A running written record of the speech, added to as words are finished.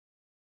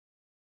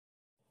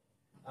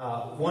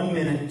1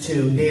 minute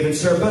to David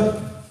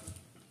Serpa.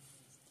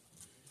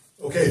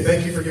 Okay,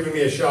 thank you for giving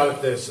me a shot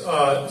at this.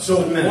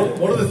 So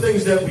one of the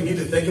things that we need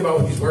to think about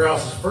with these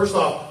warehouses, first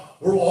off,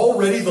 we're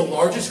already the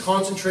largest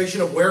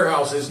concentration of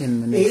warehouses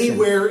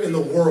anywhere in the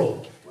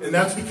world. And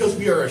that's because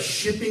we are a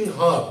shipping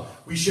hub.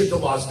 We ship to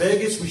Las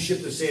Vegas, we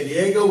ship to San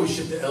Diego, we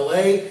ship to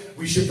LA,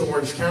 we ship to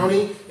Orange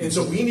County. And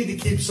so we need to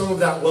keep some of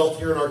that wealth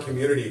here in our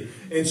community.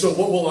 And so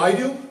what will I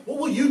do? What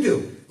will you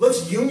do?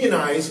 Let's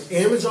unionize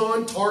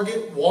Amazon,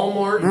 Target,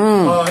 Walmart,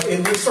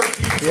 and let's start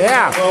keeping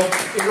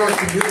wealth in our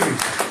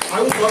communities. I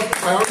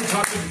already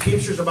talked to the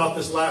Teamsters about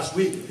this last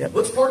week.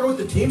 Let's partner with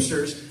the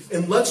Teamsters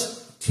and let's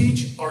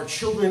teach our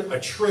children a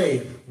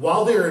trade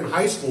while they're in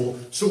high school.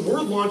 So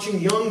we're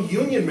launching young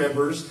union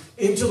members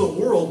into the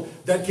world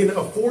that can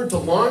afford to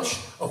launch,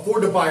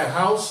 afford to buy a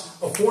house,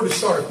 afford to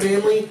start a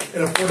family,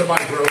 and afford to buy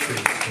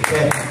groceries.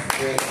 Okay,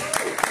 great.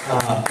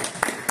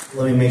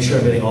 Let me make sure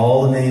I'm getting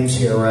all the names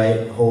here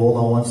right. Hold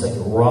on one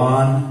second.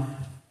 Ron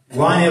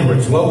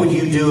Edwards, what would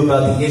you do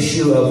about the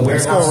issue of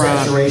warehouse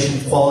saturation,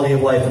 quality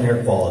of life, and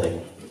air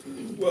quality?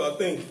 Well, I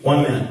think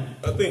 1 minute.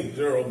 I think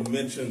Gerald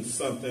mentioned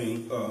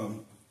something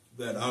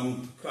that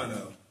I'm kind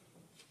of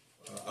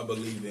I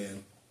believe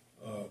in.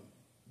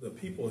 The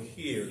people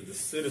here, the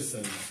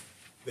citizens,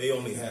 they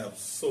only have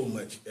so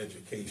much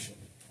education.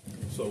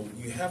 So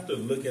you have to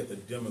look at the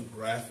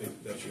demographic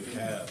that you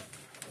have.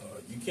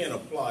 You can't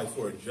apply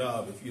for a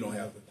job if you don't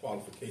have the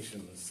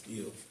qualifications and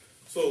skills.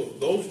 So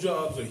those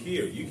jobs are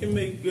here. You can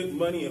make good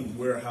money in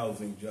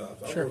warehousing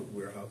jobs. I work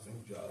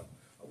warehousing jobs.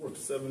 I work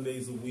 7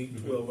 days a week,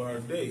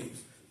 12-hour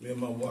days. Me and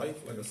my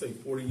wife, like I say,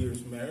 40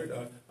 years married.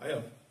 I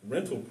have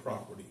rental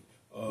property.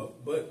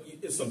 But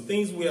it's some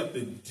things we have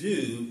to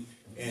do,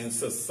 and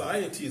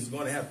society is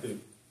going to have to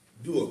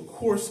do a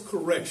course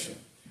correction.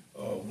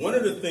 One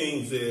of the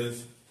things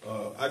is,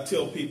 I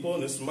tell people,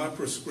 and this is my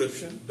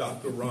prescription,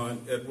 Dr. Ron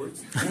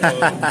Edwards,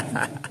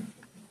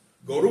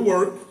 go to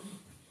work,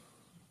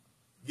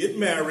 get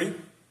married,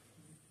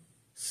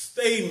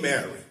 stay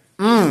married,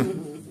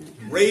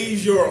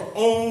 raise your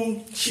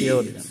own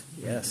kids.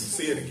 Yes.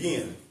 Say it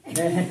again.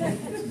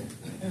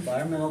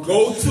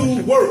 Go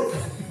to work.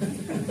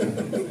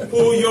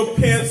 Pull your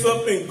pants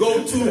up and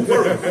go to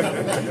work.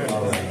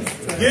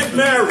 Get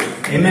married.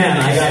 Amen.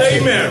 I got Stay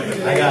you.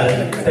 married. I got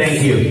it.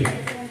 Thank you.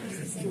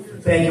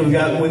 Thank you. We've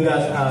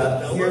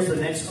got. Here's the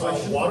next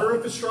question. Water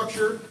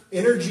infrastructure,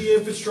 energy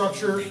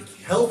infrastructure,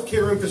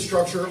 healthcare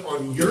infrastructure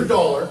on your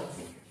dollar,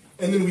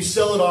 and then we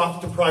sell it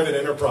off to private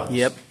enterprise.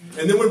 Yep.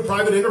 And then when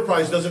private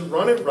enterprise doesn't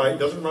run it right,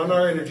 doesn't run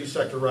our energy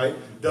sector right,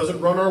 doesn't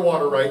run our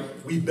water right,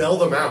 we bail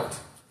them out.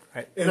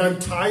 Right. And I'm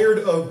tired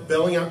of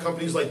bailing out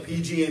companies like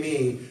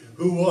PG&E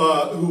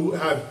who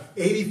have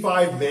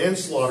 85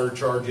 manslaughter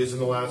charges in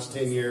the last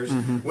 10 years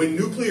when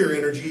nuclear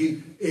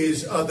energy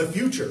is the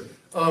future.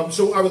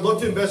 So I would love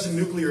to invest in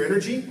nuclear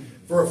energy.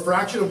 For a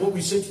fraction of what we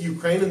sent to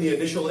Ukraine in the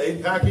initial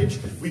aid package,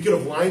 we could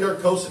have lined our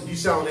coast and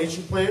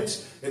desalination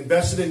plants,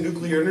 invested in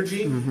nuclear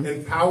energy,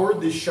 and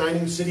powered this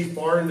shining city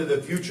far into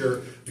the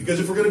future. Because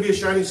if we're going to be a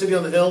shining city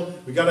on the hill,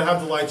 we've got to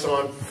have the lights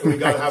on, and we've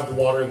got to have the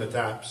water in the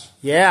taps.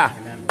 Yeah.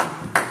 Amen.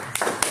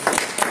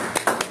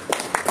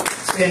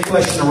 Same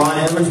question to Ron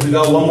Edwards. We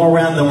got one more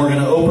round, then we're going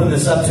to open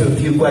this up to a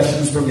few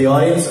questions from the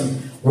audience. And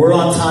we're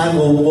on time.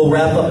 We'll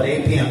wrap up at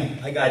 8 p.m.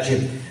 I got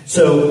you.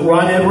 So,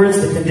 Ron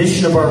Edwards, the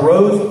condition of our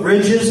roads,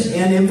 bridges,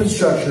 and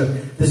infrastructure.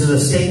 This is a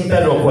state and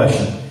federal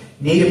question.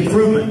 Need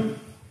improvement.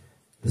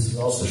 This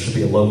also should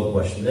be a local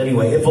question.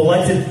 Anyway, if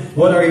elected,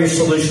 what are your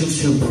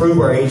solutions to improve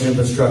our aging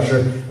infrastructure?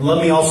 And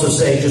let me also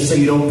say, just so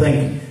you don't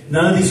think,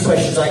 none of these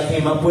questions I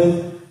came up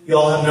with, you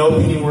all have no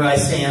opinion where I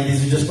stand.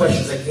 These are just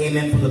questions that came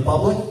in from the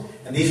public,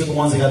 and these are the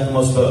ones that got the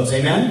most votes.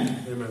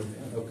 Amen? Amen.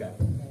 Okay.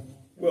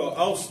 Well,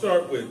 I'll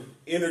start with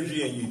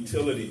energy and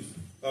utilities.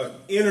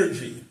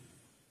 Energy.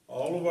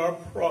 All of our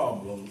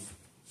problems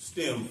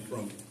stem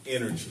from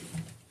energy.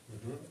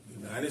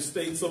 The United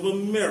States of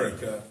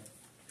America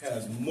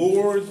has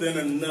more than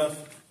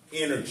enough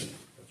energy.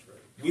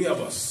 We have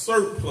a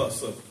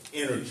surplus of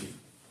energy.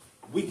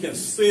 We can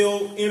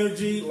sell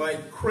energy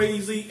like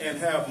crazy and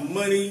have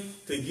money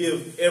to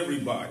give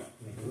everybody.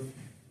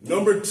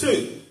 Number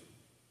two,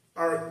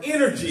 our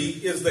energy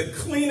is the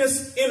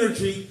cleanest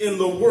energy in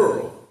the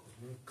world.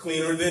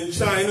 Cleaner than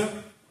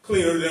China,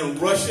 cleaner than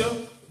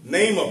Russia,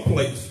 name a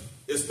place.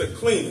 It's the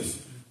cleanest.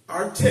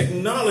 Our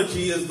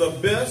technology is the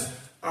best.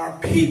 Our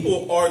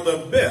people are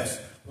the best.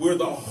 We're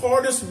the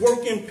hardest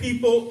working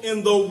people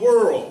in the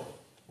world.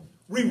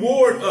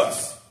 Reward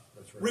us.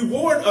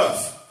 Reward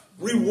us.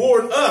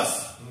 Reward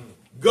us.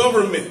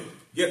 Government,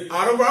 get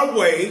out of our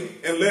way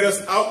and let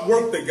us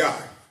outwork the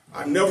guy.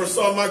 I never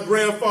saw my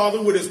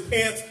grandfather with his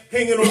pants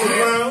hanging on the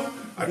ground.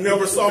 I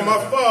never saw my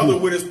father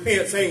with his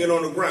pants hanging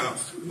on the ground.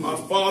 My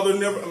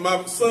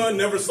son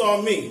never saw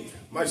me.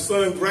 My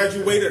son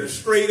graduated a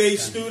straight A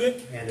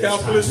student,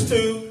 calculus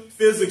 2,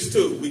 physics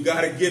 2. We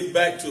got to get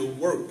back to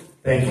work.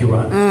 Thank you,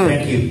 Ron.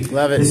 Thank you.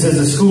 Love it. This is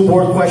a school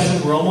board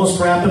question. We're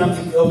almost wrapping up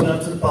to open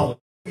up to the public.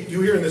 What we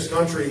do here in this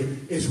country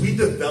is we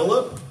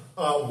develop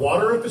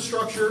water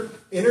infrastructure,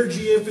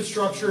 energy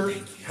infrastructure,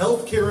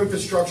 healthcare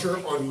infrastructure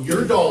on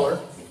your dollar,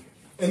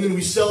 and then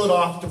we sell it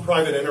off to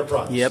private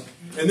enterprise. Yep.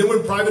 And then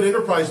when private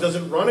enterprise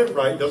doesn't run it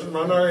right, doesn't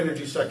run our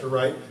energy sector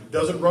right,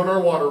 doesn't run our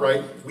water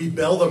right, we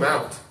bail them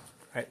out.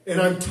 Right. And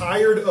I'm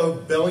tired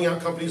of bailing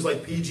out companies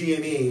like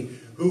PG&E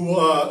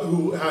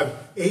who have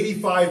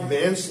 85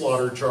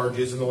 manslaughter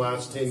charges in the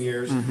last 10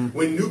 years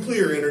when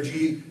nuclear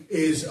energy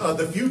is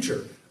the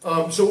future.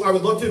 So I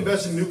would love to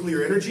invest in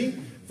nuclear energy.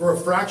 For a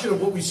fraction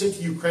of what we sent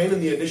to Ukraine in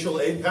the initial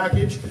aid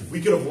package,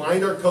 we could have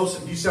lined our coast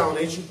and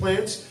desalination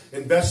plants,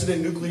 invested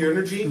in nuclear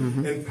energy,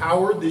 and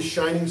powered this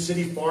shining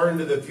city far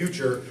into the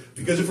future.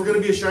 Because if we're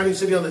going to be a shining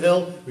city on the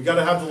hill, we've got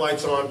to have the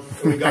lights on,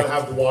 and we've got to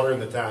have the water in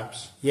the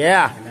taps.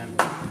 Yeah.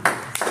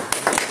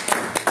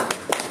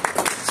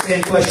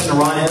 Same question to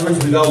Ron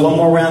Edwards. We got one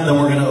more round, then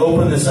we're going to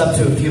open this up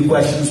to a few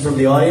questions from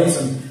the audience.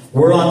 And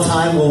we're on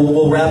time.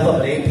 We'll wrap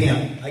up at 8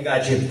 p.m. I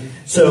got you.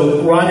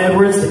 So, Ron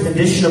Edwards, the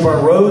condition of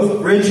our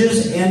roads,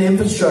 bridges, and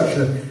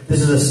infrastructure.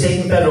 This is a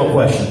state and federal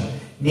question.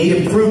 Need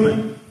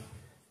improvement.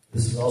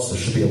 This also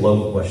should be a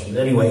local question.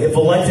 Anyway, if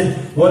elected,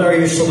 what are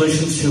your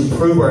solutions to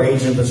improve our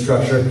aging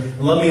infrastructure?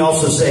 And let me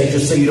also say,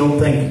 just so you don't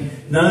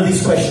think, none of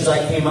these questions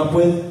I came up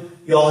with,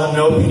 you all have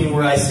no opinion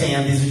where I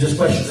stand. These are just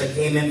questions that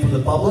came in from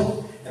the public,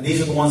 and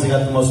these are the ones that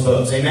got the most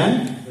votes.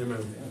 Amen?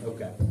 Amen.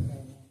 Okay.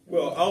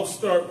 Well, I'll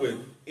start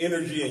with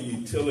energy and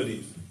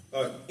utilities.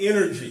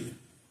 Energy.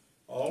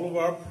 All of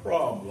our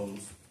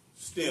problems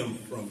stem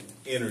from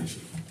energy.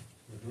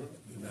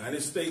 The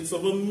United States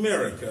of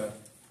America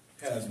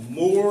has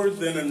more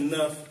than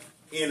enough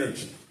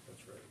energy.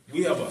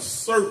 We have a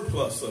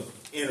surplus of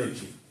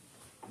energy.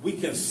 We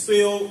can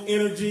sell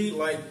energy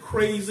like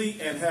crazy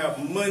and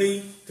have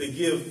money to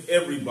give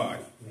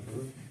everybody.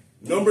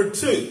 Number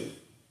two,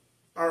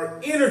 our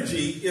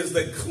energy is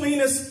the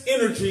cleanest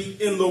energy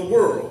in the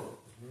world.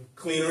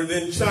 Cleaner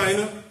than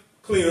China,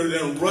 cleaner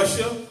than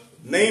Russia,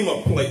 name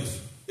a place.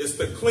 It's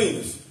the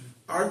cleanest.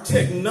 Our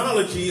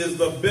technology is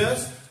the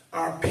best.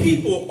 Our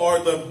people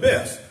are the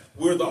best.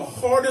 We're the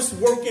hardest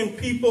working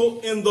people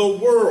in the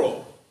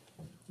world.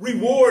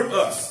 Reward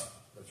us.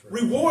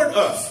 Reward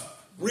us.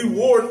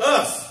 Reward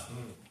us.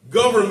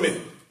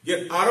 Government,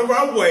 get out of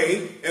our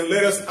way and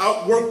let us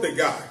outwork the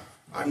guy.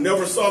 I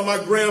never saw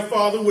my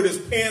grandfather with his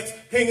pants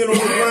hanging on the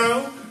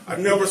ground. I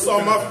never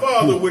saw my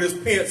father with his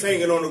pants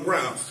hanging on the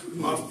ground.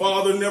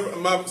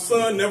 My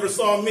son never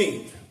saw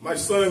me. My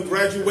son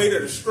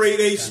graduated a straight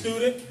A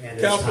student,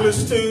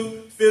 calculus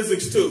 2,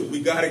 physics 2.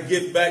 We got to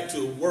get back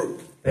to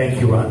work.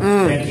 Thank you, Ron.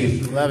 Thank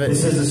you. Love it.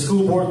 This is a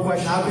school board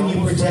question. How can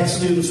you protect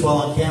students while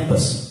on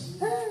campus?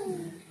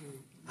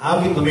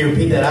 Let me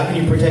repeat that. How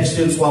can you protect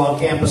students while on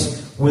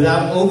campus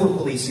without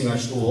over-policing our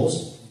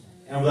schools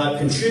and without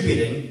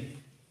contributing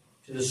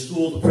to the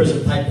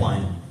school-to-prison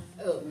pipeline?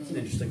 It's an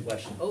interesting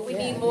question. Oh, we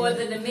need more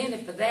than a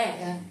minute for that.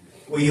 Yeah.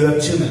 Well, you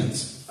have 2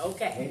 minutes.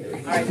 Okay.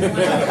 All right. You want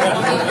me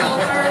to go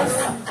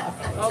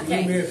first?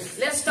 Okay.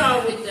 Let's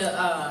start with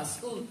the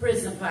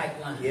school-to-prison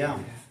pipeline. Yeah.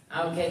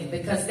 Okay,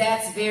 because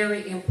that's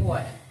very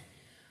important.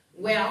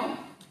 Well,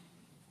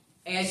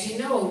 as you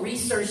know,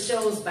 research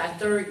shows by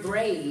 3rd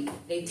grade,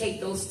 they take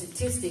those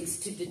statistics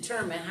to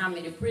determine how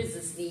many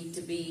prisons need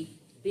to be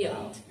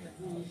built,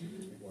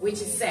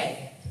 which is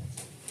sad.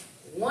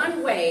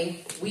 One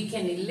way we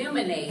can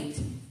eliminate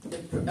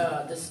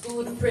the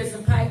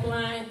school-to-prison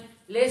pipeline,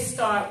 let's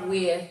start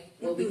with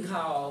what we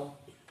call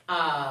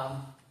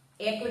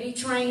equity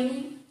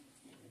training.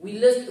 We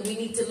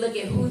need to look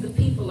at who the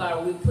people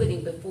are we're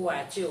putting before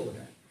our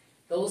children.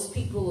 Those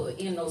people who are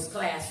in those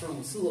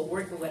classrooms who are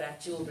working with our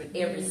children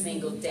every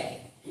single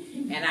day.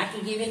 And I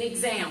can give you an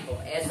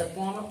example. As a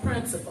former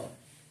principal,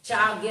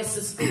 child gets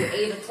to school at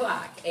 8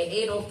 o'clock. At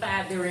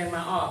 8:05, they're in my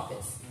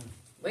office.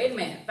 Wait a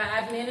minute,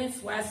 5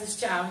 minutes? Why is this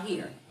child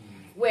here?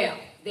 Well,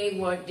 they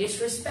were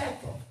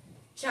disrespectful.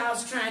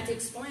 Child's trying to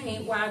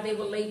explain why they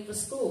were late for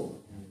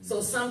school.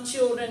 So some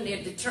children,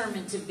 they're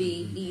determined to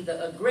be either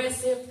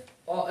aggressive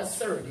or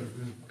assertive.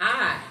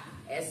 I,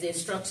 as the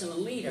instructional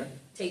leader,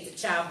 take the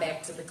child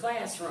back to the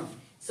classroom.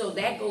 So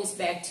that goes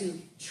back to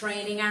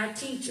training our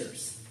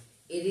teachers.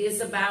 It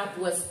is about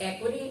what's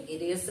equity.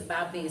 It is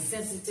about being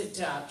sensitive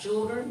to our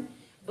children.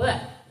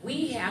 But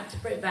we have to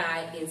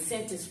provide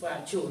incentives for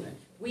our children.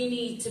 We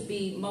need to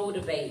be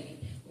motivating.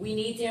 We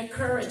need to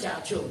encourage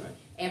our children.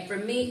 And for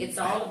me, it's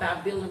all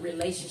about building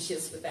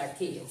relationships with our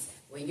kids.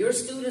 When your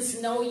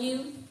students know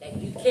you, that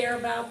you care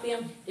about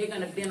them, they're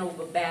going to bend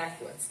over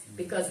backwards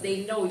because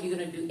they know you're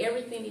going to do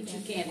everything that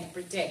you can to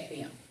protect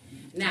them.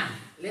 Now,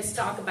 let's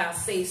talk about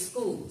safe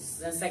schools.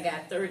 Since I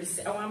got 30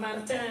 seconds. Oh, I'm out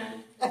of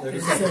time? 30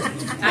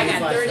 seconds. I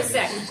got 30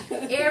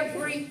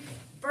 seconds.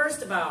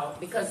 First of all,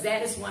 because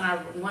that is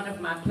one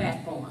of my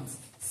platforms,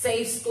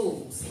 safe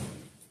schools.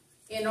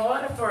 In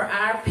order for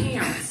our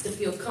parents to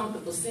feel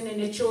comfortable sending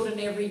their children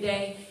every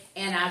day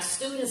and our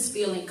students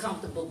feeling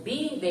comfortable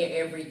being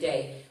there every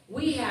day,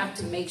 we have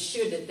to make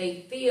sure that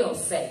they feel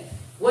safe.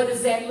 What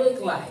does that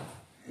look like?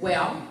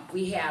 Well,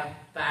 we have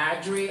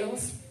fire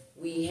drills.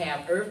 We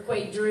have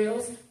earthquake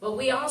drills, but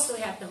we also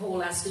have to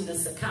hold our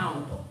students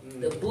accountable.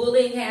 The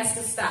bullying has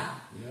to stop.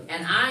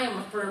 And I am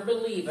a firm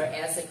believer,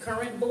 as a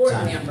current board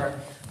member,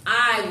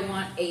 I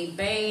want a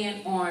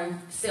ban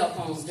on cell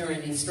phones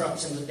during the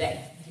instructional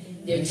day.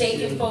 They're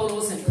taking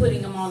photos and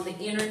putting them on the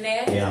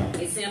internet. Yeah.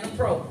 It's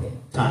inappropriate.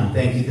 Tom,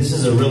 thank you. This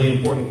is a really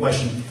important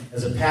question.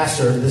 As a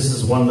pastor, this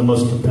is one of the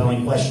most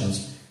compelling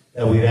questions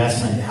that we've asked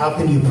tonight. How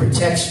can you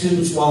protect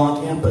students while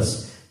on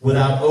campus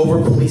without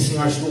over-policing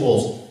our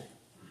schools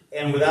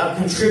and without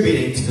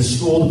contributing to the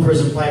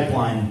school-to-prison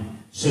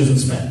pipeline? Susan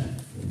Smith.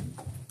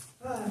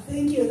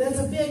 Thank you. That's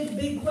a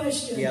big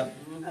question. Yep.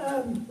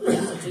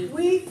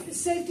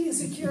 Safety and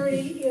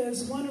security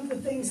is one of the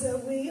things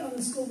that we on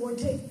the school board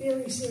take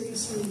very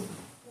seriously.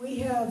 We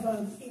have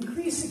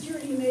increased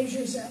security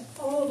measures at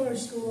all of our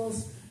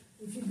schools.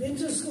 If you've been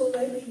to a school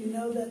lately, you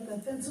know that the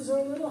fences are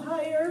a little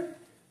higher.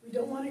 We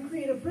don't want to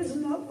create a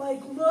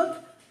prison-like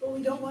look, but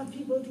we don't want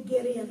people to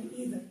get in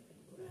either.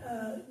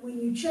 When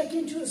you check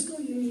into a school,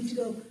 you need to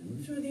go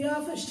through the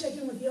office, check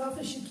in with the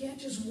office. You can't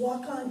just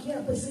walk on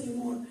campus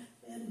anymore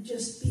and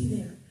just be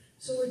there.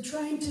 So we're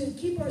trying to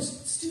keep our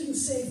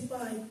students safe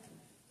by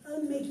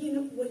making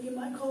what you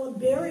might call a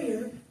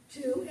barrier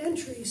to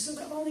entry so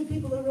that only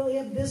people that really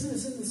have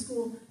business in the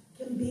school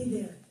can be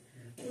there.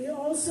 We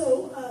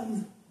also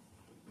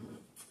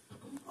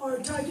are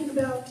talking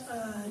about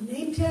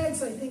name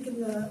tags. I think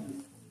in the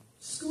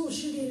school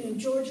shooting in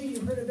Georgia,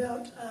 you heard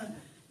about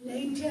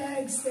name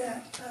tags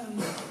that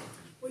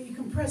where you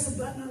can press a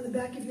button on the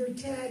back of your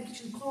tag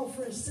to call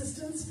for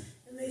assistance.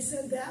 And they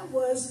said that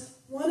was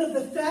one of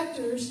the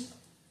factors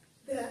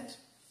that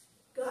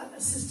got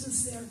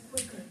assistance there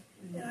quicker.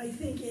 And I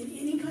think in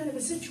any kind of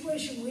a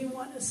situation, we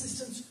want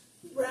assistance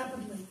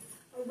rapidly,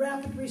 a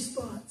rapid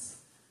response.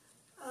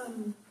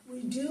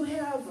 We do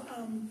have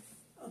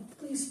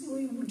police,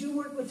 we do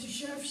work with the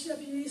sheriff's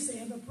deputies. They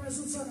have a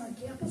presence on our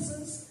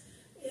campuses,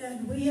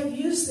 and we have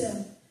used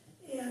them.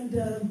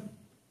 And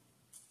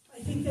I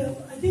think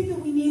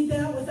that we need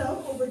that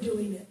without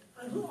overdoing it.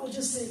 I'll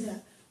just say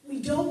that. We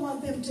don't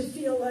want them to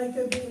feel like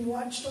they're being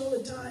watched all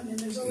the time and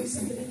there's always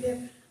somebody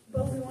there,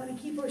 but we want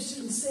to keep our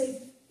students safe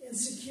and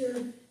secure,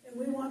 and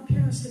we want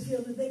parents to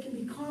feel that they can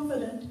be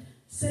confident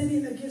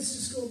sending their kids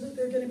to school, that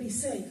they're going to be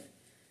safe.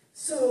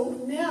 So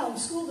now,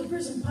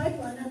 school-to-prison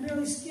pipeline, I'm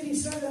barely getting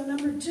started on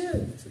number 2.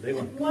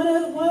 One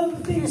of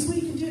the things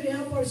we can do to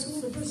help our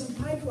school-to-prison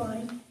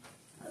pipeline,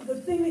 the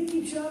thing that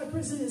keeps you out of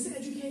prison is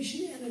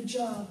education and a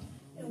job.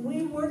 And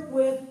we work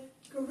with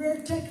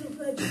career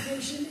technical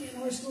education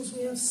in our schools.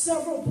 We have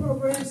several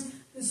programs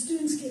that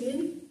students get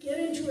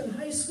into in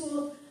high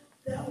school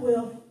that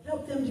will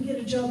help them to get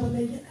a job when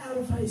they get out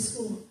of high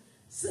school.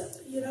 So,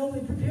 you know, we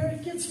prepare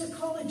kids for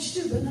college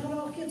too, but not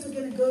all kids are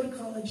going to go to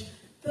college.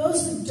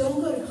 Those that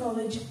don't go to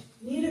college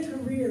need a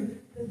career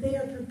that they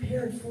are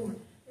prepared for.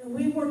 And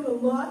we work a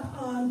lot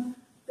on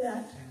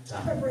that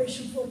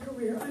preparation for a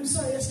career. I'm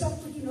sorry, I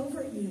stopped looking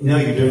over at you. No,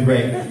 you're doing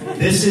great.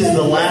 This is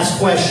the last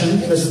question.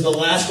 This is the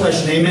last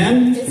question.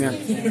 Amen?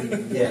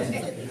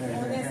 Yeah.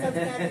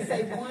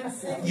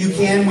 You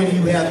can when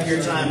you have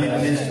your time in a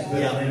minute.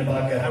 Yeah, Elena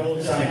Baca. I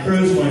will Santa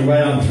Cruz going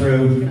right on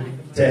through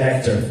to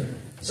Hector.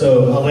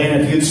 So,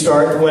 Elena, if you'd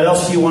start, what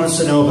else do you want us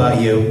to know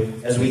about you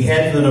as we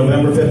head to the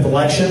November 5th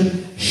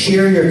election?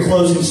 Share your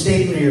closing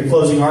statement or your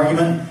closing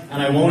argument,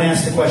 and I won't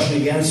ask the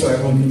question again so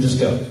everyone can just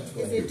go.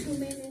 Is it 2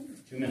 minutes?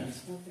 2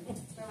 minutes.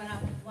 So I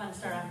want to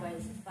start off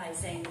by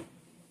saying,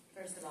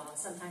 first of all,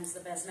 sometimes the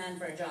best man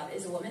for a job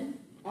is a woman.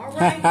 All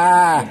right.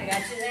 I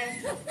got you there,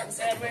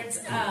 Mr. Edwards.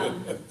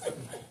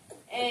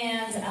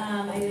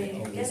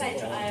 I guess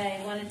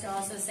I wanted to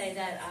also say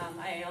that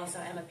I also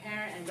am a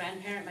parent and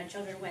grandparent. My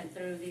children went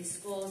through these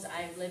schools.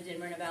 I've lived in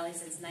Myrna Valley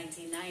since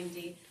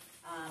 1990.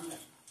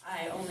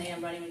 I only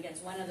am running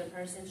against one other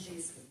person.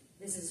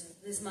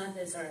 This month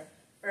is her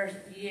first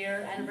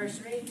year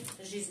anniversary,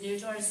 so she's new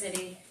to our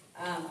city.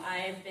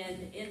 I've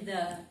been in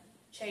the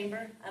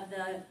chamber of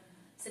the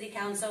city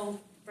council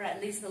for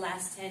at least the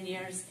last 10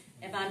 years.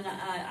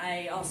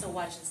 I also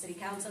watch the city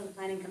council, the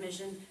planning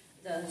commission,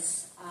 the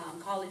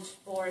college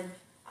board.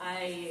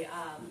 I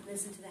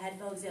listen to the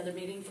headphones, the other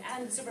meetings,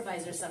 and the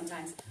supervisors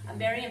sometimes. I'm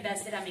very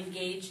invested. I'm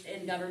engaged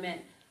in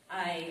government.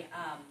 I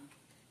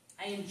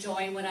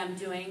enjoy what I'm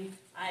doing.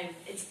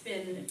 It's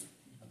been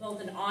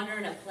both an honor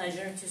and a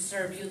pleasure to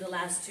serve you the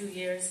last 2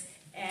 years.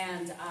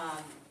 And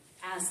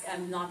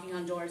I'm knocking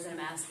on doors and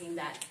I'm asking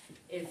that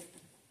if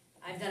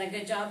I've done a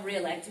good job,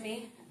 re-elect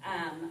me.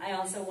 I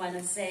also want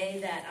to say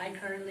that I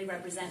currently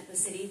represent the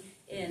city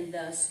in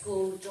the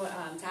school joint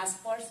task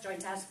force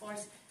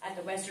at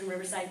the Western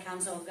Riverside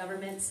Council of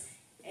Governments,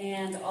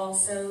 and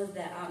also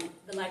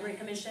the Library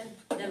Commission,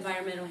 the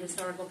Environmental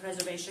Historical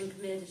Preservation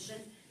Commission,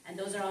 and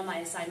those are all my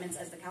assignments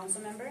as the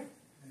council member.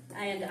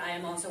 And I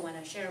also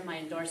want to share my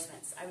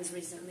endorsements. I was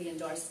recently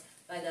endorsed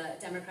by the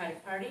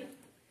Democratic Party,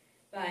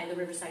 by the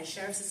Riverside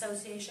Sheriff's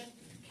Association,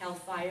 CAL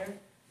FIRE,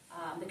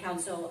 the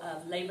Council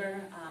of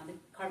Labor, the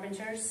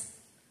Carpenters.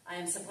 I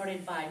am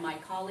supported by my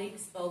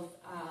colleagues, both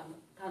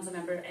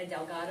Councilmember Ed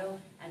Delgado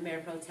and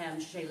Mayor Pro Tem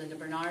Shaylinda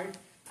Bernard.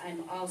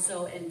 I'm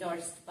also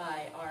endorsed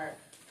by our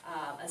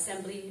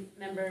assembly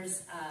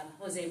members,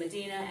 Jose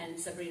Medina and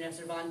Sabrina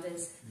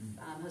Cervantes.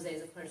 Jose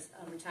is, of course,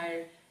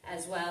 retired,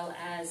 as well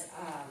as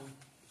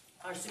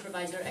our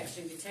supervisor,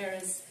 Extra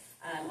Gutierrez.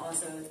 I'm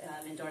also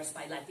endorsed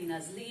by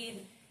Latinas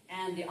Lead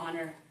and the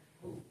Honor,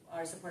 who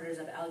are supporters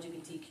of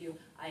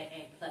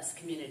LGBTQIA+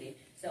 community.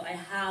 So I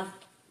have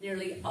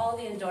nearly all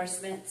the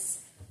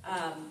endorsements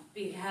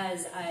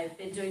because I've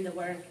been doing the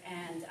work,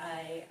 and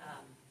I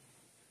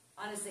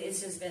honestly,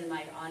 it's just been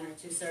my honor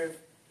to serve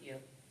you.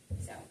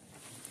 So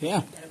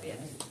yeah, that'll be it.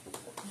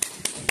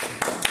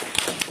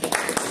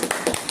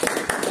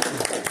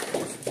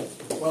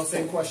 Well,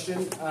 same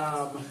question.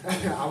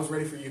 I was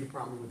ready for you to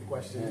prompt me with the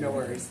question. No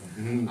worries.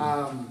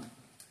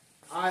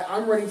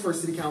 I'm running for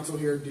City Council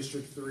here in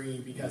District 3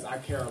 because I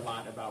care a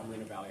lot about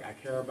Moreno Valley. I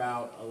care a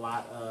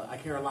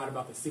lot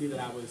about the city that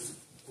I was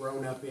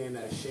grown up in,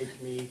 that has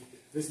shaped me.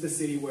 This is the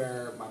city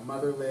where my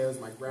mother lives,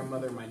 my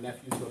grandmother, my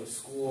nephews go to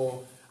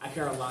school. I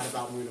care a lot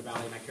about Moreno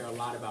Valley, and I care a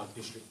lot about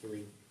District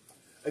 3.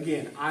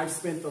 Again, I've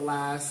spent the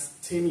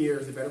last 10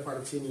 years, the better part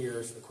of 10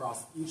 years,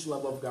 across each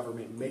level of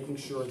government, making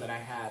sure that I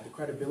had the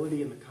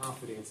credibility and the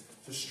confidence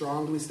to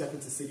strongly step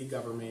into city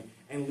government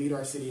and lead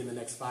our city in the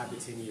next 5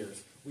 to 10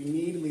 years. We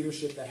need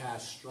leadership that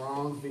has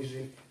strong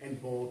vision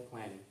and bold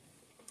planning.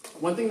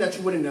 One thing that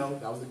you wouldn't know,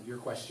 that was your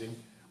question,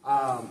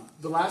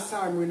 the last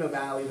time Moreno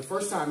Valley, the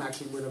first time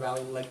actually Moreno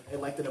Valley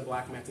elected a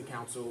black man to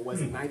council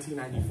was in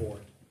 1994.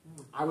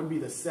 I would be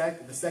the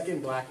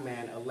second black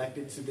man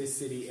elected to this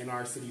city in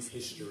our city's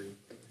history.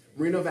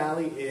 Moreno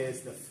Valley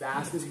is the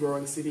fastest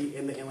growing city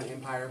in the Inland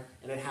Empire,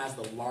 and it has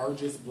the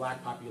largest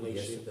black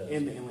population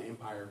in the Inland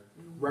Empire.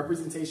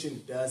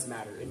 Representation does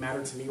matter. It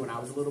mattered to me when I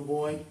was a little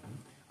boy,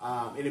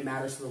 and it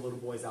matters to the little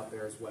boys out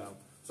there as well.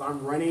 So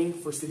I'm running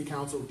for City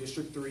Council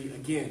District 3,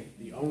 again,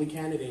 the only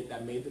candidate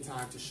that made the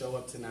time to show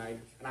up tonight,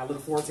 and I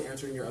look forward to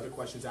answering your other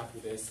questions after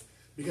this,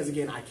 because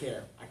again, I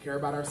care. I care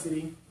about our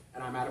city,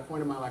 and I'm at a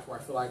point in my life where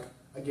I feel like,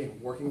 again,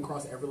 working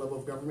across every level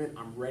of government,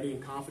 I'm ready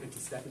and confident to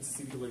step into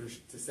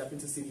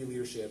city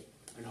leadership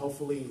and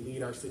hopefully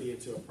lead our city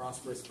into a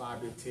prosperous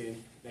 5 to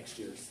 10 next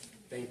years.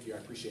 Thank you. I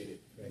appreciate it.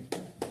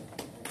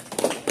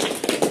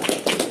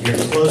 Your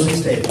closing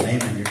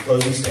statement. Amen. Your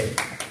closing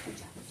statement.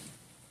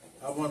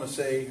 I want to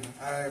say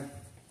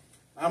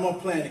I'm a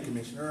planning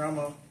commissioner. I'm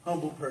a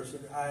humble person.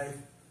 I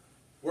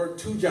work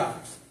 2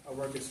 jobs. I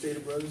work at Stater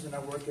Brothers and I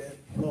work at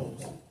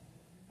Lowe's.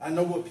 I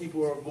know what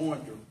people are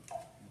going through.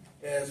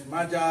 As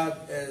my job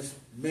as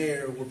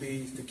mayor will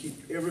be to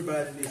keep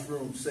everybody in this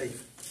room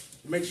safe.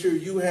 Make sure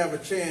you have a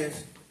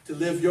chance to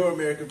live your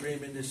American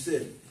dream in this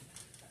city.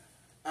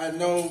 I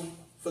know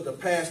for the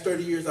past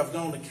 30 years I've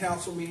gone to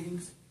council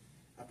meetings.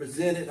 I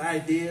presented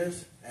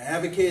ideas. I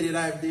advocated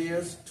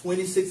ideas.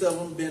 26 of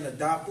them been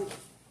adopted.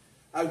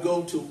 I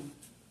go to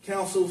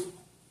councils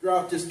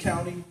throughout this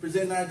county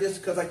presenting ideas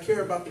because I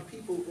care about the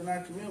people in our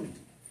community.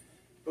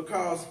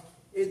 Because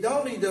it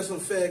only doesn't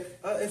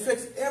affect, it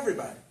affects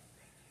everybody.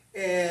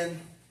 And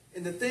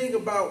the thing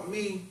about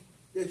me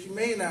that you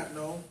may not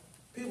know,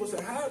 people say,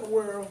 how in the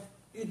world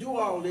you do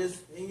all this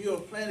and you're a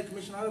planning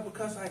commissioner?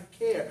 Because I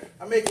care.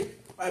 I make it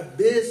my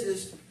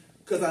business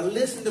because I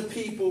listen to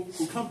people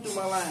who come through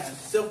my lines,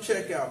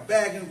 self-checkout,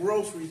 bagging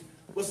groceries,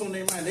 what's on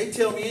their mind. They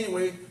tell me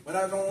anyway, but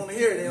I don't want to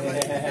hear it. They're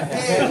like,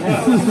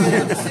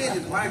 hey,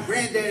 decisions. My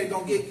granddaddy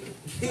going to get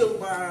killed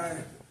by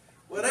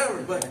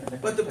whatever.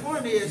 But the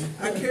point is,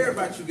 I care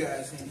about you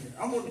guys in here.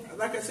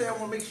 Like I said, I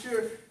want to make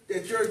sure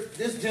that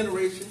this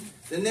generation,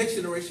 the next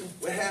generation,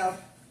 will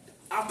have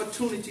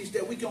opportunities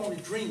that we can only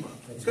dream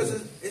of.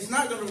 Because it's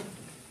not going to,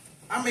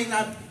 I may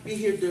not be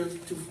here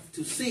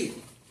to see it,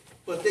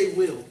 but they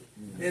will.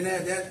 And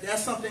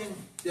that's something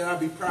that I'll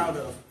be proud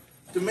of.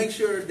 To make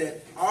sure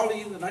that all of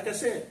you, like I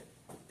said,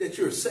 that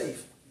you're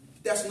safe.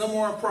 That's number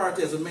one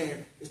priority as a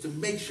mayor, is to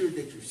make sure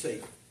that you're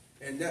safe.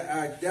 And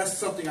that's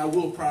something I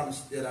will promise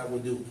that I will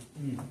do.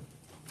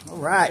 All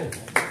right.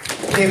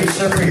 David,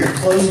 sir, for your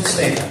closing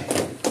statement.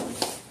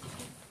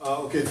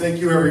 Okay,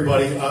 thank you,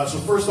 everybody. So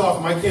first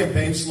off, my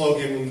campaign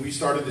slogan when we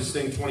started this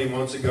thing 20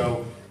 months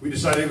ago, we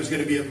decided it was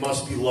going to be, it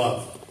must be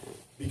love.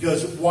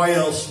 Because why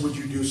else would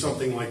you do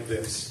something like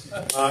this?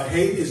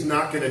 Hate is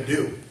not going to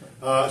do.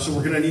 So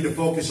we're going to need to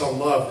focus on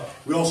love.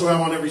 We also have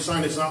on every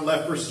sign, it's not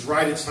left versus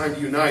right, it's time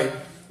to unite.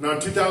 Now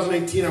in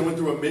 2018, I went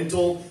through a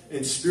mental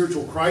and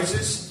spiritual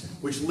crisis,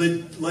 which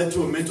led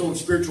to a mental and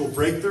spiritual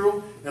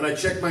breakthrough. And I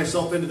checked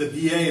myself into the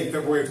VA in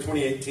February of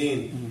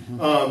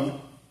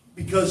 2018.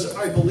 Because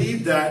I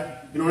believed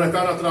that, when I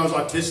found out that I was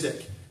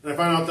autistic, and I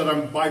found out that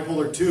I'm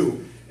bipolar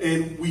 2,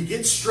 and we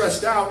get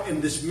stressed out,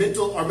 and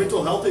our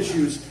mental health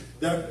issues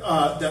that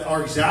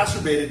are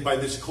exacerbated by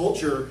this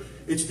culture,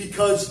 it's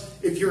because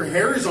if your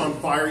hair is on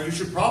fire, you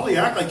should probably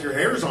act like your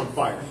hair is on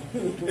fire.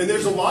 And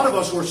there's a lot of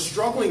us who are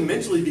struggling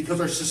mentally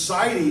because our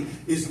society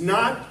is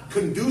not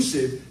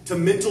conducive to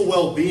mental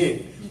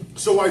well-being.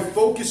 So I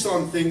focus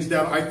on things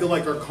that I feel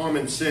like are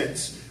common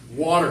sense.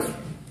 Water,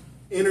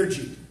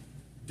 energy,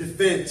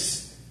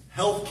 defense,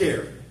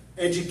 healthcare,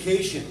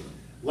 education,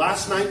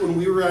 Last night when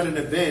we were at an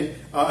event,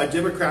 a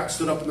Democrat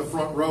stood up in the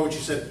front row and she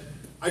said,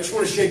 "I just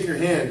want to shake your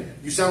hand.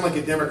 You sound like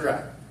a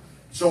Democrat."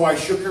 So I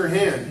shook her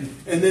hand.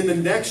 And then the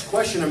next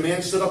question, a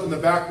man stood up in the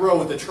back row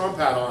with a Trump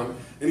hat on,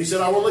 and he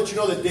said, "I want to let you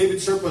know that David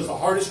Serpa is the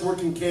hardest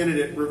working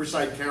candidate in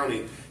Riverside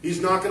County.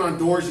 He's knocking on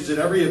doors. He's at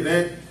every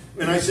event."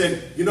 And I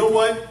said, "You know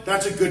what?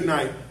 That's a good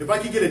night. If I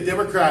could get a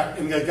Democrat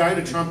and a guy in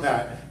a Trump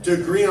hat to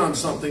agree on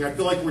something, I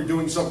feel like we're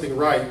doing something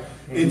right."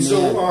 And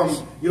so,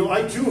 you know,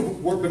 I too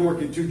have been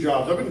working 2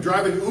 jobs. I've been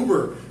driving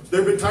Uber.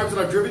 There have been times that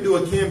I've driven to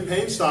a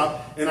campaign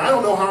stop, and I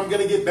don't know how I'm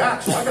going to get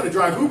back. So I got to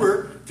drive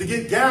Uber to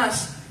get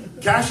gas,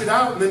 cash it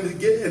out, and then to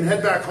get and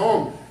head back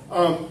home.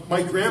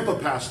 My grandpa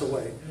passed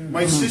away.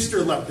 My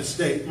sister left the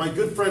state. My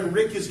good friend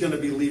Rick is going to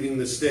be leaving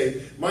the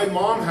state. My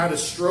mom had a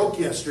stroke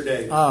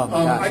yesterday.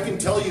 I can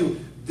tell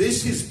you,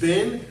 this has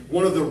been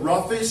one of the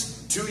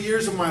roughest 2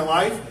 years of my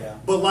life. Yeah.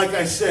 But like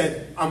I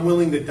said, I'm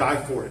willing to die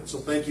for it. So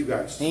thank you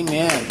guys.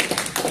 Amen.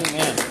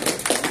 Amen.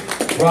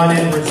 Ron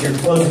Edwards, your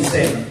closing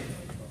statement.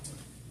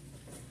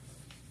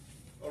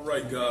 All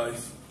right,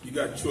 guys, you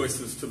got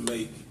choices to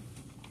make.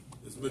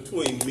 It's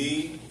between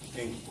me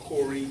and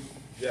Corey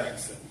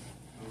Jackson.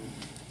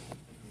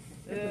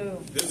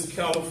 This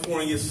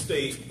California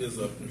state is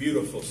a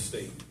beautiful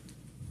state.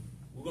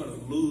 We're going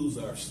to lose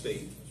our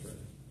state.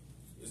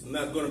 It's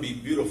not going to be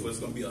beautiful. It's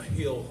going to be a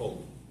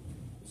hellhole.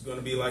 It's going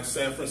to be like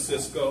San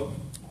Francisco.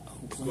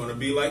 It's going to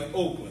be like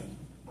Oakland.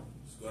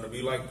 It's going to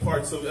be like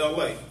parts of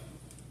L.A.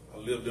 I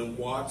lived in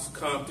Watts,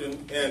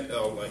 Compton, and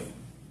L.A.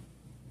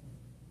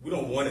 We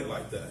don't want it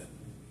like that.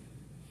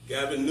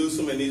 Gavin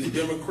Newsom and these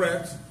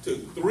Democrats took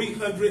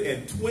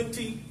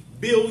 $320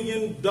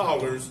 billion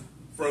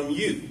from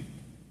you.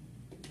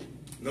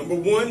 Number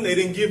one, they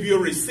didn't give you a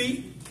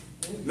receipt.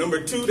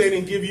 Number two, they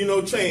didn't give you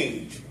no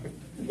change.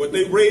 What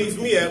they raised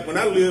me at when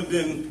I lived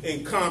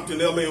in Compton,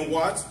 LA, and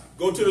Watts,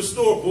 go to the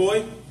store,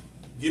 boy,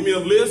 give me a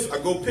list, I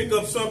go pick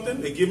up something,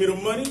 they give me the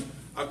money,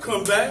 I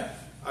come back,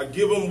 I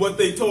give them what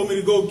they told me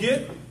to go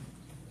get,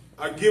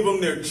 I give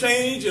them their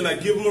change, and I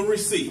give them a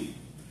receipt.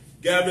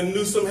 Gavin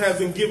Newsom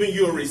hasn't given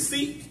you a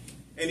receipt,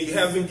 and he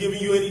hasn't given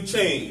you any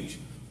change.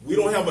 We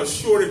don't have a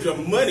shortage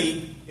of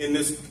money in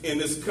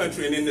this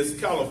country and in this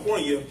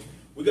California.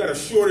 We got a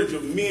shortage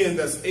of men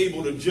that's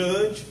able to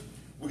judge.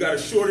 We got a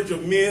shortage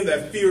of men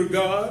that fear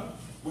God.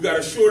 We got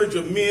a shortage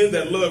of men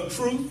that love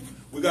truth.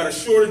 We got a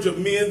shortage of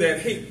men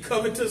that hate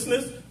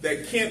covetousness,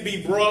 that can't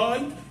be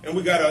bribed. And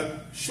we got a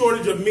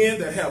shortage of men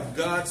that have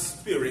God's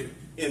spirit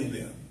in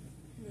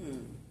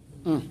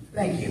them.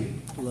 Thank you.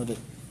 Love it.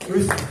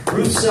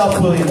 Ruth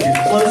Self-Williams, your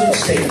closing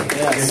statement.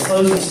 Yes. Your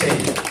closing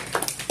statement.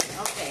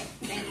 Okay,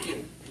 thank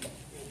you.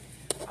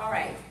 All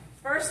right.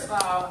 First of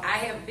all, I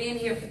have been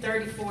here for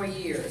 34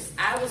 years.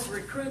 I was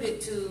recruited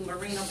to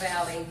Moreno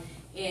Valley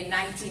in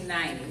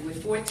 1990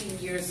 with 14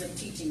 years of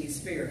teaching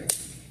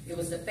experience. It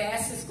was the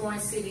fastest growing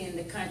city in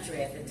the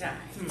country at the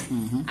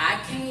time. I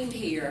came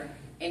here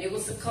and it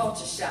was a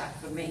culture shock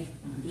for me.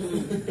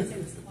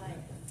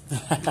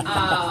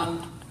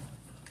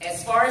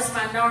 As far as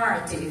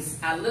minorities,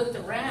 I looked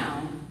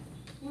around,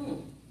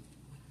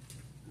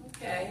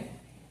 okay,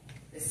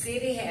 the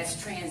city has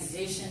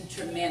transitioned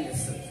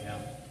tremendously.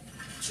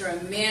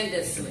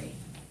 Tremendously.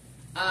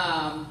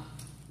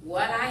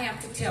 What I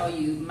have to tell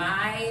you,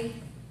 my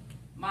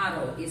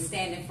motto is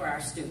standing for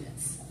our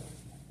students.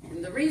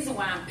 And the reason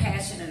why I'm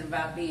passionate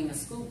about being a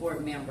school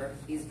board member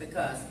is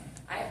because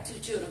I have 2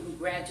 children who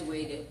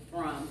graduated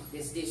from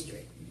this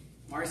district.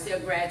 Marcel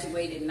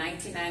graduated in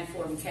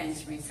 1994 from Canyon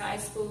Springs High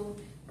School.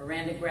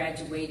 Miranda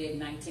graduated in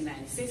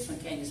 1996 from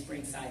Canyon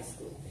Springs High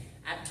School.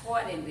 I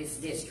taught in this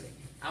district.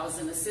 I was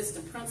an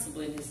assistant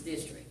principal in this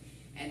district.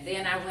 And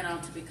then I went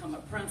on to become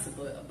a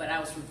principal, but I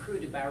was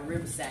recruited by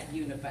Riverside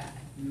Unified.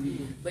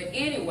 But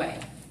anyway,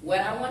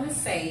 what I want to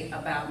say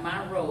about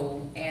my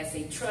role as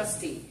a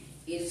trustee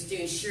is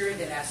to ensure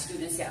that our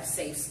students have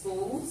safe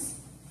schools,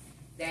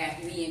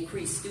 that we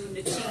increase student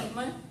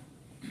achievement,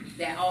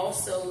 that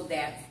also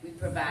that we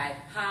provide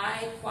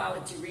high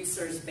quality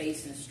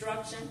research-based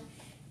instruction,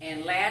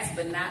 and last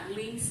but not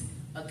least,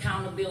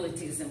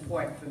 accountability is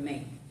important for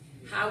me.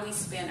 How we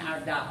spend our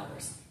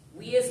dollars.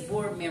 We as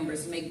board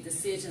members make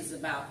decisions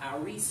about our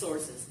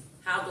resources,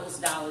 how those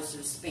dollars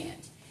are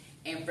spent.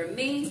 And for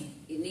me,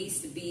 it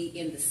needs to be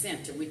in the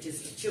center, which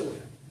is the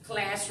children.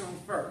 Classroom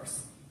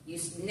first. You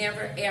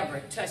never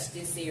ever touch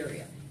this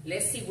area.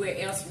 Let's see where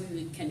else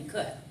we can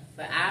cut.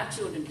 But our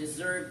children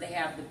deserve to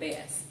have the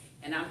best.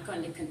 And I'm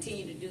going to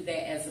continue to do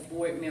that as a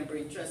board member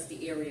in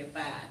Trustee Area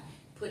 5,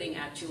 putting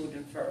our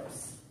children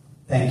first.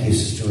 Thank you,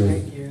 Sister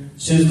Ruth. Thank you.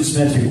 Susan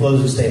Smith, your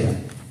closing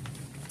statement.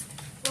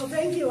 Well,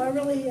 thank you. I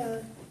really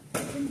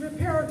didn't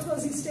prepare a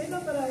closing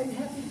statement, but I'm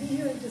happy to be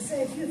here to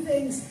say a few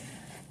things.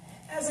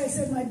 As I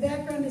said, my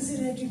background is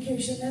in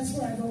education. That's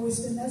where I've always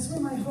been. That's where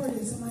my heart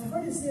is. And my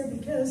heart is there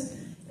because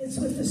it's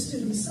with the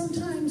students.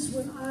 Sometimes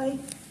when I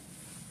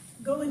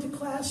go into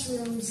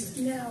classrooms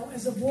now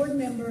as a board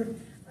member,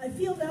 I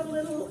feel that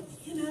little,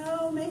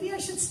 maybe I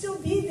should still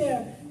be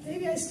there.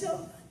 Maybe I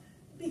still,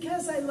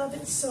 because I love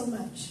it so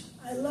much.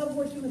 I love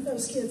working with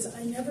those kids.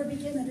 I never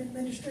became an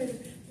administrator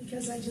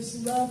because I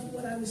just loved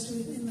what I was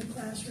doing in the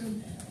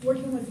classroom,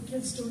 working with the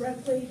kids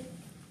directly.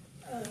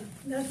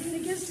 Nothing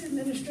against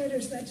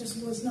administrators, that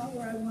just was not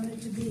where I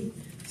wanted to be.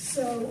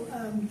 So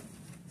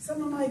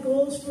some of my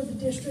goals for the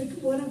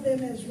district, one of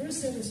them, as Ruth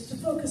said, is to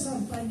focus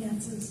on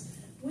finances.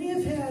 We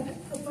have had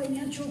a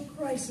financial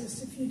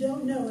crisis, if you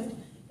don't know it,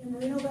 in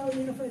Moreno Valley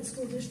Unified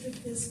School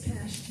District this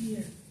past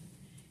year.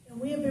 And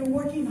we have been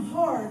working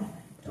hard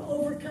to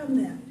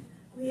overcome that.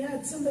 We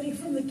had somebody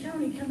from the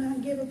county come out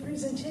and give a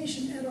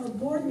presentation at our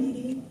board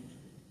meeting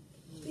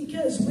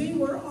because we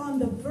were on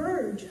the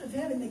verge of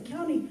having the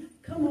county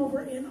come over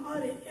and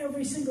audit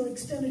every single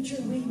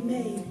expenditure we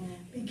made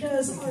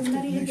because our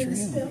money had been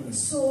spent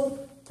so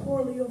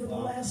poorly over the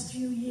last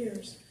few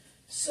years.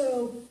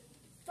 So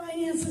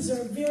finances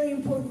are very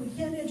important. We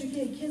can't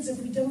educate kids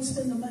if we don't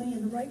spend the money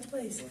in the right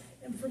place.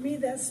 And for me,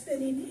 that's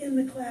spending in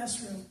the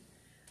classroom.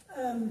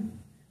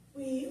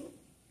 We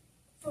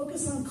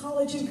focus on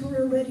college and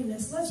career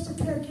readiness. Let's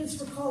prepare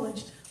kids for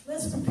college.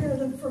 Let's prepare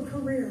them for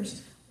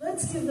careers.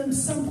 Let's give them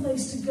some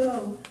place to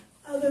go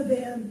other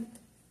than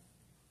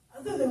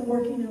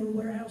working in a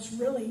warehouse,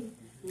 really.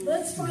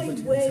 Let's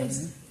find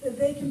ways that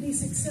they can be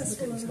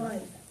successful in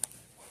life.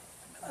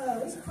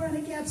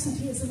 Chronic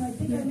absenteeism, I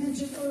think I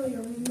mentioned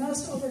earlier, we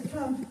must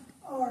overcome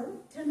our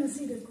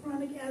tendency to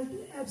chronic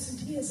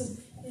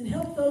absenteeism and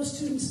help those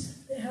students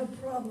that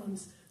have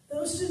problems.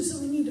 Those students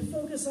that we need to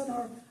focus on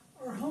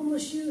our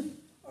homeless youth,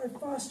 our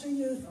foster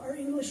youth, our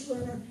English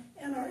learner,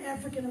 and our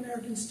African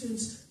American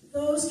students.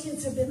 Those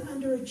kids have been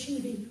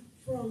underachieving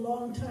for a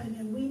long time,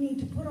 and we need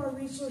to put our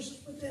resources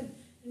with them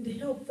and to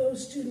help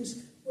those students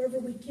wherever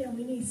we can.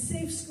 We need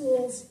safe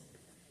schools.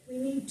 We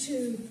need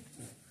to...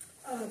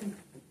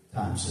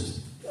 Time,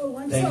 Susan. Oh,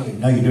 I'm Thank sorry. you.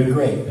 No, you're doing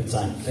great. But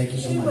time. Thank you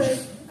so much.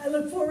 Anyway, I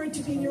look forward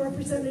to being your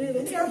representative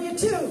in Area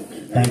 2.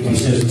 Thank you,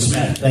 Susan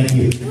Smith. Thank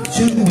you.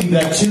 We've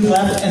got 2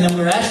 left, and then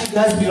we're actually,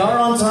 guys, we are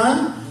on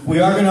time. We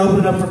are going to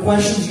open it up for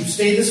questions. You've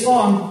stayed this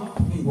long.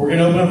 We're going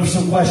to open up for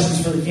some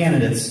questions for the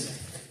candidates.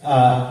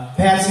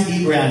 Patsy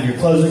D. Brown, your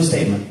closing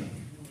statement.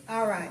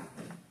 All right.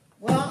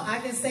 Well, I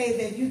can say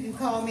that you can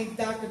call me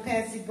Dr.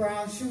 Patsy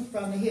Brown, shoot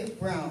from the hip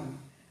Brown.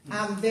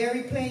 I'm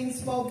very plain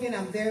spoken.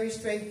 I'm very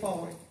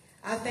straightforward.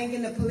 I think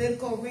in the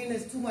political arena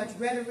is too much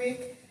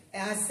rhetoric.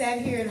 And I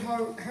sat here and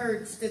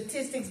heard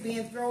statistics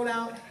being thrown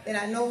out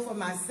that I know for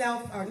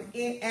myself are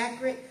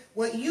inaccurate.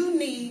 What you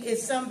need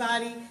is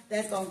somebody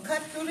that's going to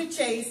cut through the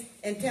chase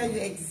and tell you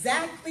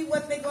exactly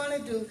what they're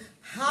going to do,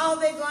 how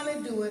they're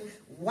going to do it,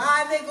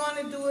 why they're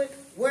going to do it,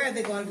 where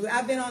they're going to do it.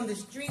 I've been on the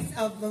streets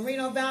of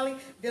Moreno Valley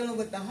dealing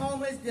with the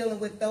homeless, dealing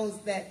with those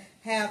that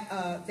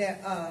have they're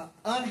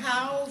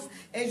unhoused,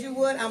 as you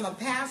would. I'm a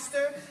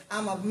pastor.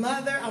 I'm a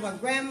mother. I'm a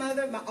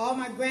grandmother. All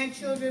my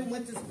grandchildren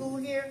went to school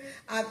here.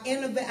 I've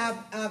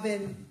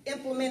been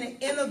implementing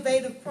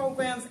innovative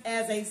programs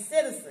as a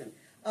citizen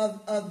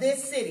of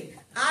this city.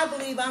 I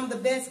believe I'm the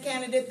best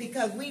candidate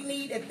because we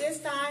need, at this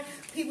time,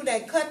 people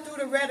that cut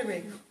through the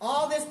rhetoric.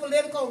 All this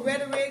political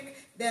rhetoric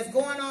that's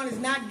going on is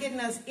not getting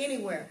us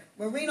anywhere.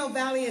 Moreno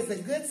Valley is a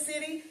good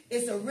city.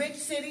 It's a rich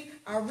city.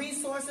 Our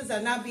resources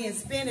are not being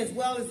spent as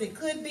well as it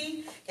could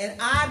be. And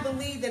I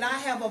believe that I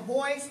have a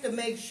voice to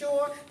make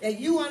sure that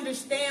you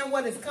understand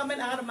what is coming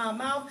out of my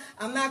mouth.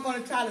 I'm not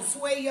going to try to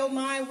sway your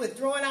mind with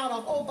throwing out a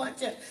whole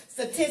bunch of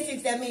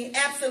statistics that mean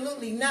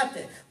absolutely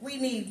nothing. We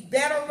need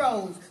better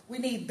roads. We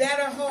need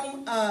better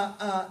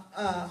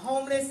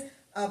homeless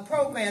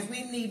programs.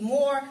 We need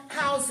more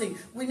housing.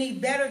 We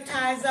need better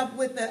ties up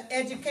with the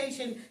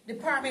education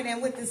department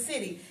and with the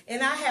city.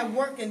 And I have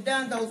worked and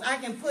done those. I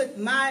can put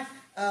my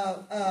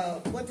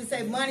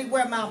money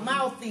where my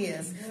mouth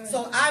is.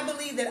 So I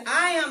believe that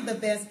I am the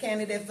best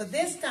candidate for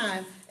this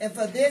time and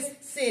for this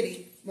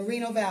city,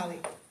 Moreno Valley.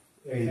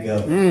 There you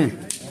go.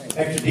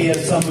 Hector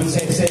Diaz, some would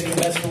say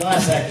the best for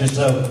last, Hector,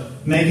 so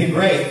make it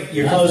great.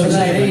 Your closing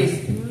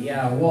statement.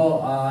 Yeah,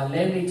 well,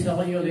 let me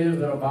tell you a little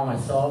bit about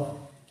myself.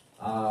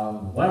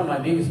 One of my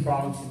biggest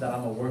problems is that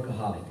I'm a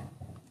workaholic.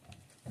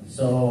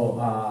 So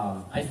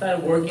I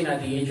started working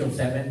at the age of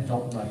 7,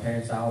 helping my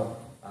parents out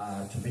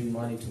to bring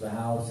money to the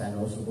house and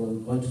also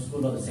going to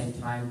school at the same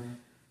time.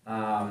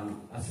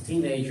 As a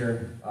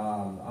teenager,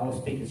 I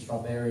was picking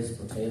strawberries,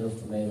 potatoes,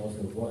 tomatoes.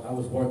 I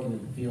was working in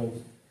the fields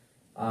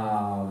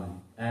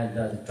and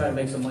trying to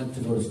make some money to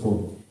go to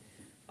school.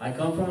 I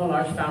come from a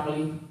large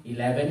family,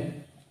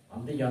 11.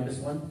 I'm the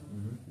youngest one.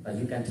 As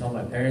you can tell,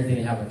 my parents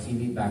didn't have a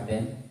TV back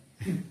then.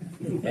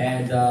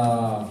 And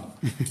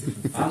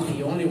I'm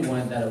the only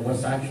one that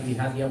was actually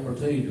had the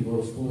opportunity to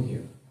go to school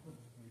here.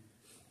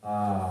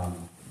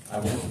 I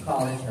went to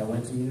college. I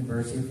went to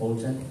University of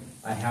Fulton.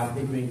 I have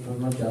a degree in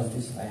criminal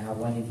justice. I have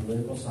one in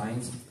political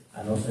science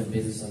and also in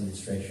business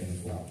administration as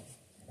well.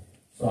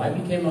 So I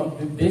became a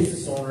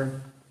business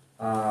owner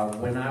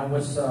when I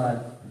was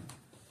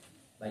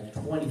like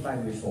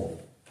 25 years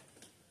old.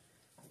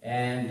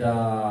 And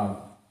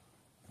now,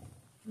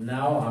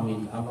 I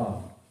mean, I'm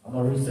a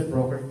real estate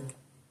broker.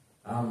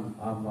 I'm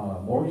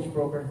a mortgage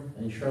broker,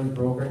 an insurance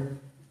broker,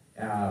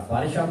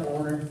 body shop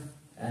owner,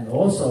 and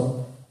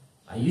also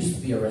I used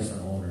to be a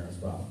restaurant owner as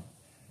well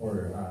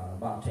for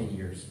about 10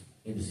 years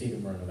in the city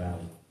of Moreno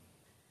Valley.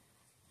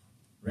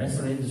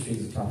 Restaurant industry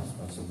is the toughest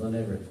one, so don't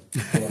ever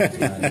go up to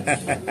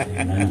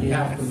that. You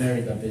have to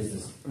marry the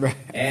business. Right.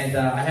 And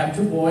I have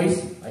 2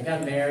 boys. I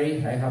got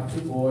married. I have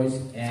 2 boys.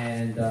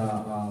 And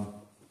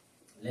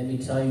let me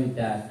tell you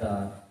that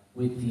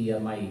with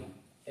my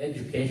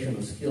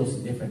educational skills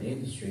in different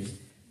industries,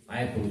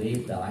 I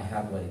believe that I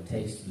have what it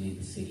takes to lead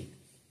the city.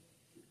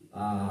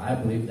 I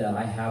believe that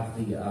I have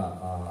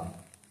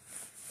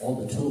all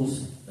the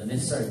tools, the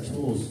necessary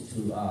tools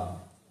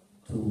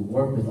to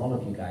work with all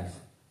of you guys.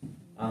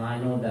 And I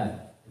know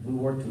that if we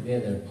work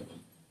together,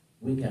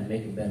 we can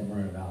make a better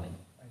Moreno Valley.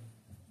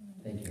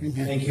 Thank you.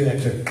 Thank you,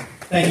 Hector.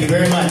 Thank you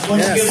very much.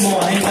 Once you give them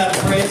all a hand clap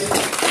of praise,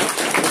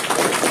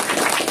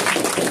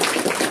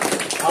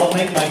 I'll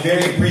make my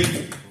very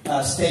brief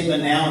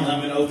statement now, and then I'm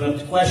going to open up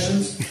to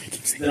questions.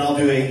 Then I'll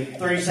do a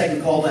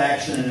 30-second call to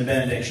action and a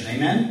benediction.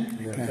 Amen?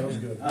 Yeah, that was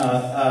good.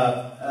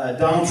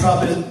 Donald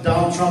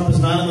Trump is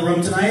not in the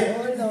room tonight,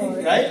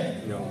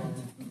 right? No.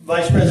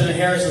 Vice President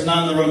Harris is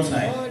not in the room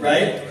tonight,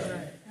 right?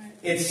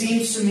 It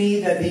seems to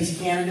me that these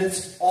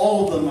candidates,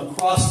 all of them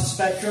across the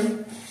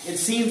spectrum, it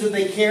seems that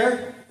they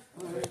care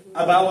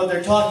about what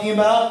they're talking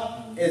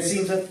about. It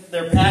seems that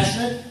they're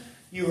passionate.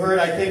 You heard,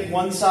 I think,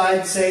 one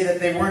side say that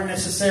they weren't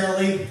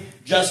necessarily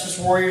justice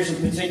warriors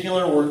in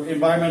particular or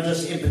environmental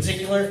justice in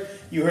particular.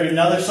 You heard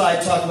another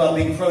side talk about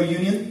being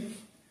pro-union.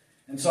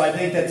 And so I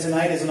think that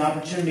tonight is an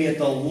opportunity at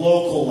the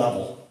local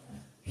level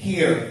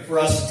here for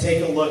us to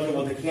take a look at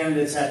what the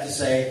candidates have to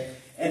say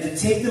and to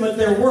take them at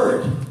their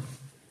word.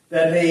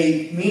 That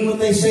they mean what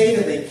they say,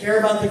 that they care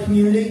about the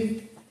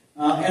community,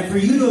 and for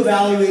you to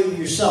evaluate with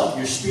yourself,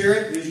 your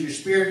spirit, use your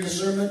spirit of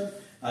discernment,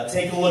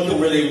 take a look at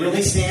where they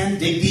really stand,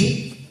 dig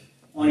deep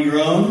on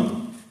your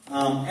own,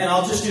 and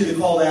I'll just do the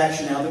call to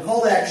action now. The call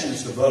to action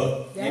is to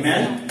vote.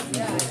 Amen?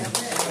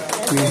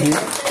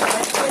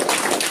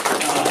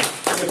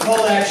 The call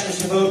to action is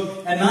to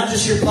vote, and not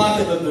just your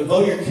pocketbook, but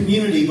vote your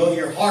community, vote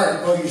your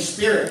heart, vote your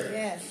spirit.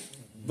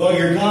 Vote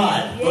your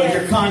God. Vote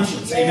your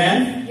conscience.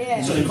 Amen?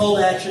 So the call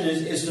to action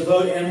is to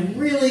vote and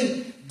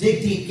really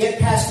dig deep. Get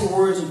past the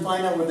words and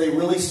find out where they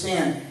really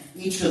stand,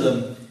 each of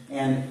them,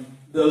 and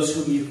those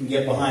whom you can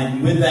get behind.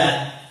 And with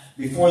that,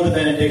 before the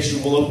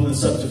benediction, we'll open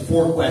this up to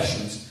 4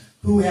 questions.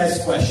 Who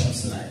has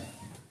questions tonight?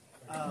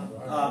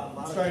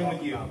 Starting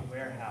with you.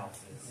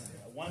 Warehouses.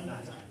 One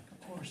time.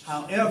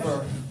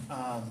 However,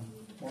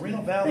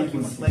 Moreno Valley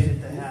was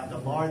slated to have the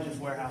largest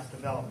warehouse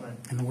development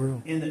in the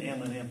world, in the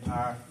Inland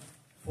Empire.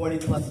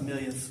 40+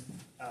 million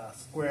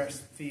square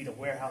feet of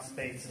warehouse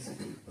spaces,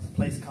 was a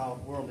place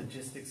called World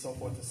Logistics, so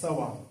forth and so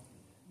on.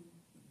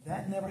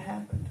 That never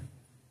happened.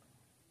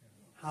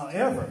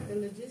 However, the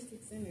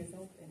logistics center is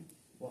open.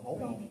 Well,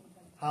 hold on.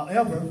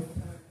 However,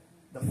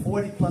 the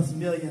 40+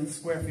 million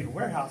square feet of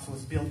warehouse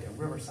was built in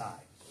Riverside,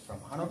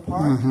 from Hunter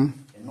Park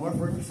in North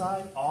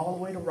Riverside all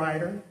the way to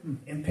Ryder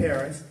in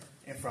Paris,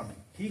 and from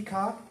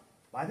Peacock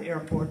by the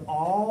airport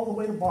all the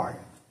way to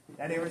Barton.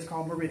 That area is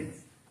called Meridian.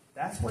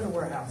 That's where the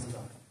warehouses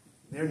are.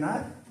 They're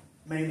not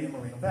mainly in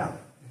Moreno Valley.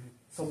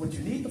 So what you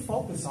need to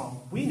focus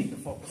on, we need to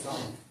focus on,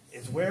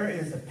 is where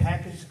is the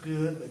packaged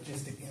good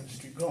logistic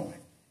industry going?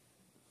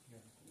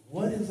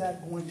 What is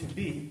that going to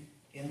be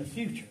in the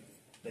future?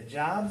 The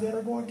jobs that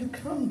are going to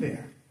come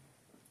there.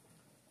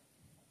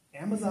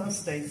 Amazon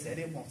states that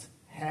it wants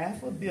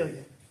 500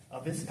 million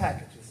of its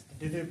packages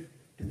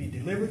to be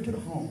delivered to the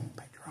home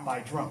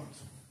by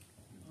drones.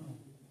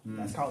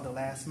 That's called the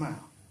last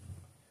mile.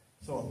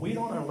 So if we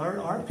don't alert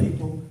our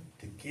people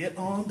to get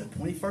on the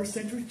 21st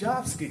century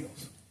job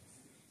skills,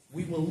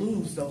 we will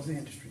lose those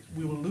industries.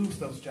 We will lose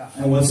those jobs.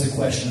 And what's the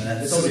question?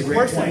 This is a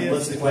great point.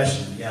 What's the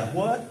question? Yeah.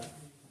 What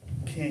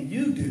can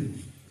you do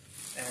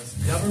as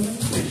government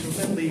officials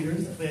and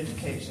leaders of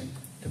education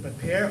to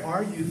prepare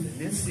our youth in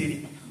this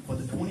city for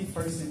the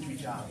 21st century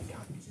job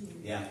economy?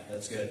 Yeah,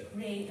 that's good.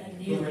 Create a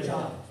new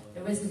job.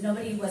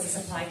 Nobody was a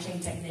supply chain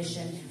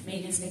technician,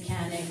 maintenance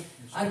mechanic,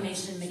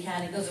 automation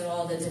mechanic. Those are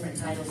all the different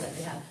titles that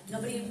they have.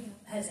 Nobody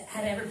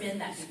had ever been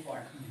that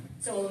before.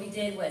 So what we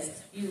did was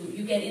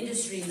you get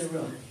industry in the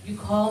room. You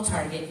call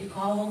Target, you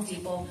call Home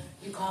Depot,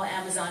 you call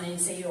Amazon, and you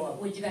say,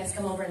 would you guys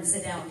come over and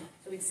sit down?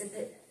 So we'd sit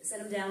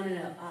them down in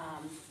a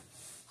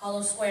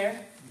hollow square,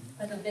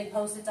 put the big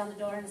Post-its on the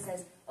door, and it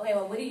says, okay,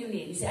 well, what do you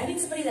need? You say, I need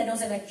somebody that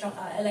knows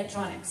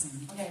electronics.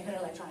 Okay, put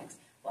electronics.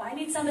 Well, I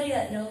need somebody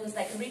that knows,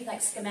 that can read like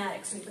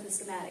schematics, so we put the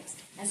schematics.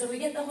 And so we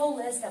get the whole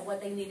list of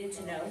what they needed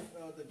to know.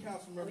 The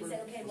council member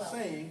was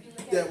saying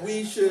that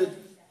we should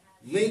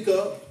link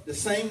up the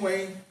same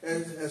way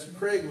as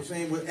Craig was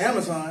saying with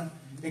Amazon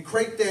and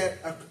create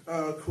that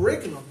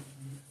curriculum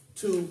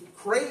to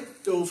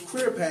create those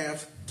career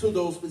paths to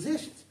those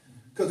positions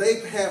because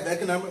they have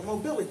economic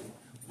mobility.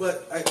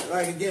 But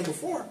like again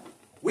before,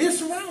 we're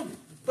surrounded,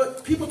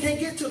 but people can't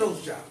get to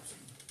those jobs.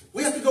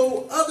 We have to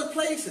go other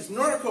places,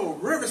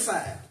 Norco,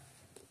 Riverside.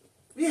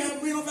 We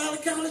have Reno Valley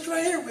College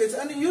right here, but it's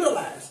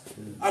underutilized.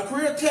 Our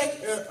career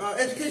tech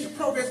education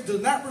programs do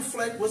not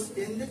reflect what's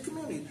in the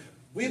community.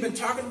 We've been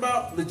talking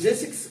about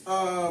logistics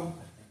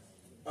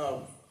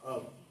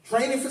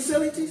training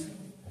facilities,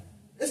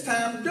 it's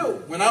time to do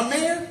it. When I'm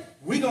mayor,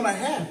 we're going to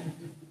have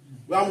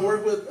it. I'm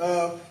working with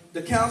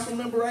the council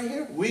member right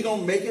here. We're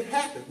going to make it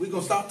happen. We're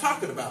going to stop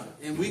talking about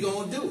it, and we're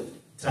going to do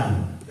it.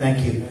 Time.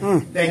 Thank you.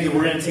 Thank you.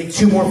 We're going to take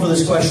 2 more for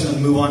this question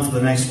and move on to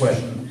the next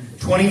question.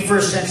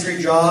 21st century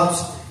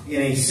jobs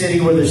in a city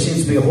where there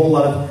seems to be a whole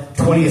lot of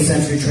 20th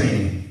century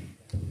training.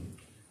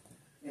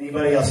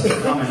 Anybody else have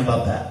a comment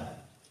about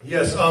that?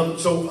 Yes.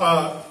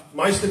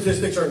 My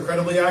statistics are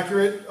incredibly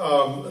accurate.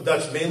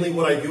 That's mainly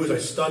what I do is I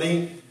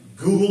study,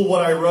 Google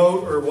what I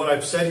wrote or what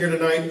I've said here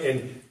tonight,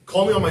 and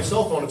call me on my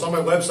cell phone. It's on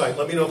my website.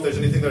 Let me know if there's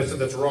anything that I said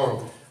that's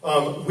wrong.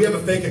 We have a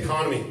fake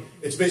economy.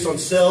 It's based on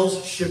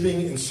sales,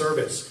 shipping, and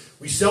service.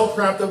 We sell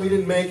crap that we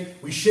didn't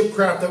make, we ship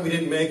crap that we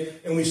didn't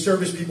make, and we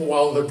service people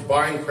while they're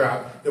buying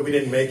crap that we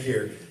didn't make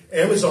here.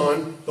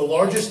 Amazon, the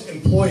largest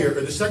employer,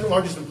 or the second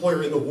largest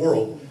employer in the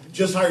world,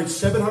 just hired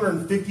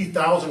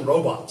 750,000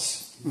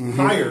 robots.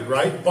 Hired,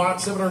 right? Bought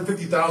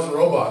 750,000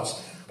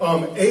 robots.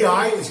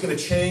 AI is going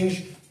to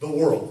change the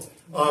world.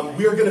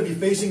 We are going to be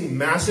facing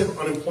massive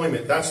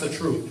unemployment. That's the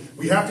truth.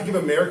 We have to give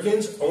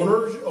Americans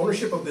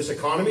ownership of this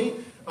economy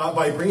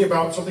by bringing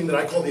about something that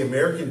I call the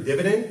American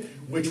dividend,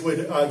 which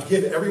would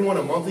give everyone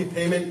a monthly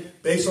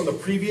payment based on the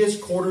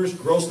previous quarter's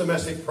gross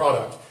domestic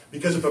product.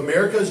 Because if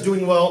America is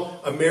doing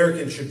well,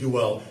 Americans should do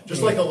well.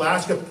 Just like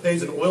Alaska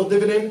pays an oil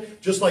dividend,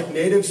 just like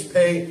natives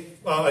pay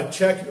a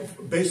check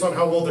based on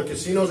how well their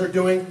casinos are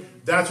doing,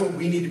 that's what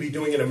we need to be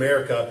doing in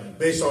America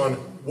based on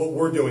what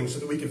we're doing so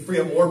that we can free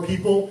up more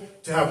people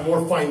to have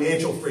more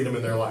financial freedom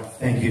in their life.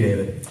 Thank you,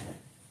 David.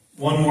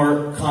 One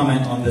more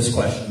comment on this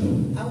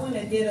question. I want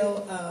to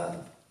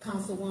ditto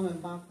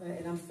Councilwoman Bachman,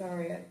 and I'm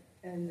sorry,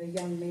 and the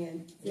young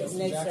man next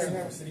to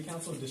her. City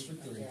Council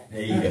District 3.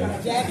 There you go.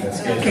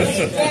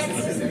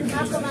 Jackson,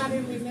 how come I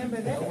didn't remember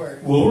that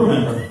word? We'll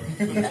remember.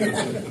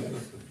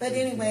 But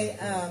anyway,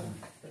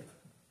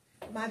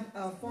 my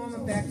former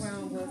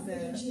background was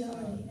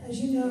as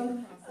you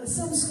know,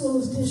 some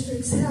schools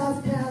districts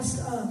have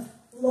passed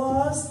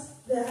laws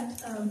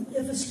that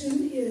if a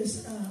student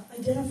is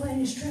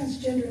identifying as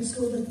transgender in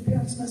school, that the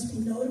parents must be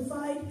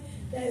notified.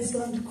 That has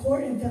gone to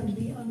court and found to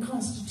be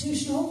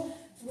unconstitutional.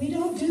 We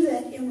don't do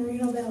that in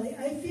Moreno Valley.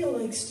 I feel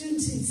like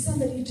students need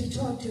somebody to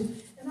talk to,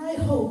 and I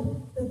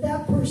hope that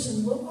that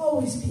person will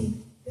always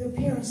be their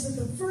parents, that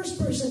the first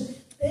person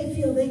they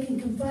feel they can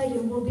confide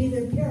in will be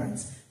their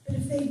parents. But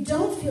if they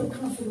don't feel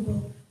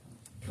comfortable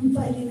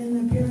confiding in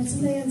their parents,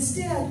 and they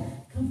instead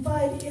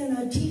confide in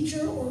a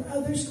teacher or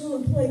other school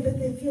employee that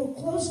they feel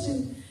close to,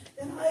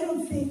 then I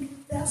don't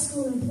think that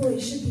school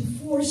employee should be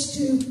forced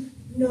to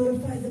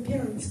notify the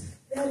parents.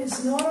 That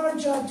is not our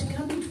job to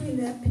come between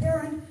that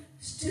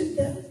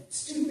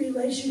parent-student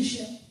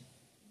relationship.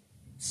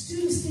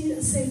 Students need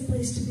a safe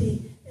place to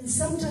be, and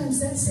sometimes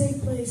that safe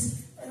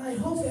place, and I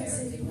hope that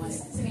safe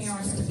place. They wanted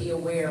parents to be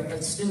aware if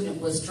a student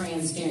was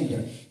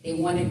transgender. They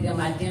wanted them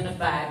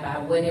identified by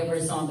whatever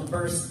is on the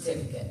birth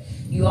certificate.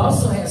 You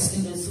also have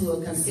students who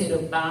are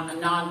considered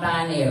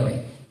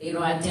non-binary. They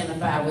don't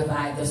identify with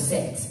either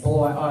sex,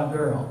 boy or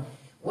girl.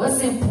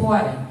 What's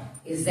important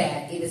is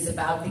that it is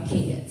about the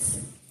kids.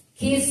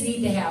 Kids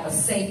need to have a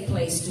safe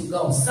place to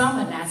go. Some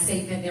are not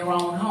safe in their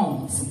own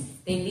homes.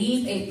 They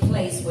need a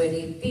place where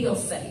they feel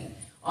safe.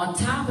 On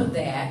top of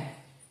that,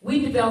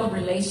 we develop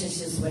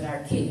relationships with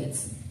our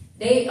kids.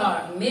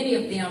 Many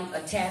of them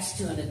attached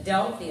to an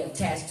adult, they're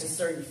attached to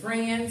certain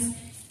friends,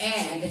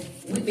 and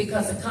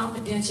because of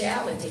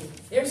confidentiality,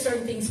 there are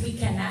certain things we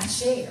cannot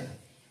share.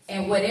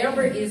 And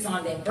whatever is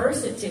on that birth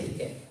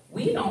certificate,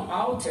 we don't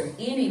alter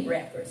any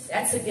records.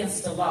 That's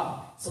against the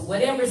law. So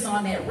whatever's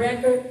on that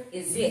record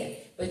is it.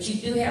 But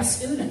you do have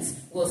students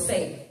who will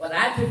say, well,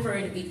 I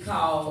prefer to be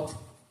called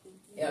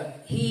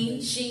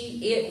he,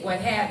 she, it, what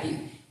have you.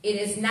 It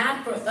is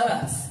not for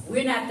us,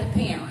 we're not the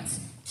parents,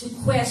 to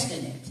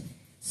question it.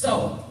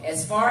 So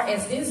as far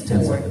as this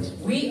board,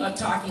 we are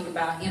talking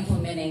about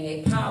implementing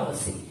a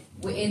policy.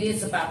 It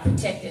is about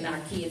protecting our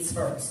kids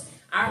first.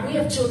 We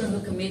have children who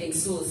are committing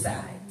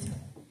suicide.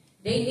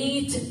 They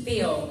need to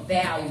feel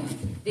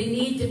valued. They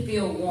need to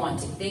feel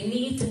wanted. They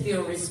need to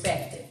feel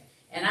respected.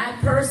 And I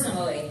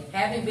personally,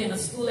 having been a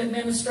school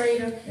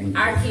administrator,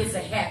 our kids are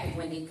happy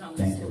when they come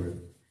to school.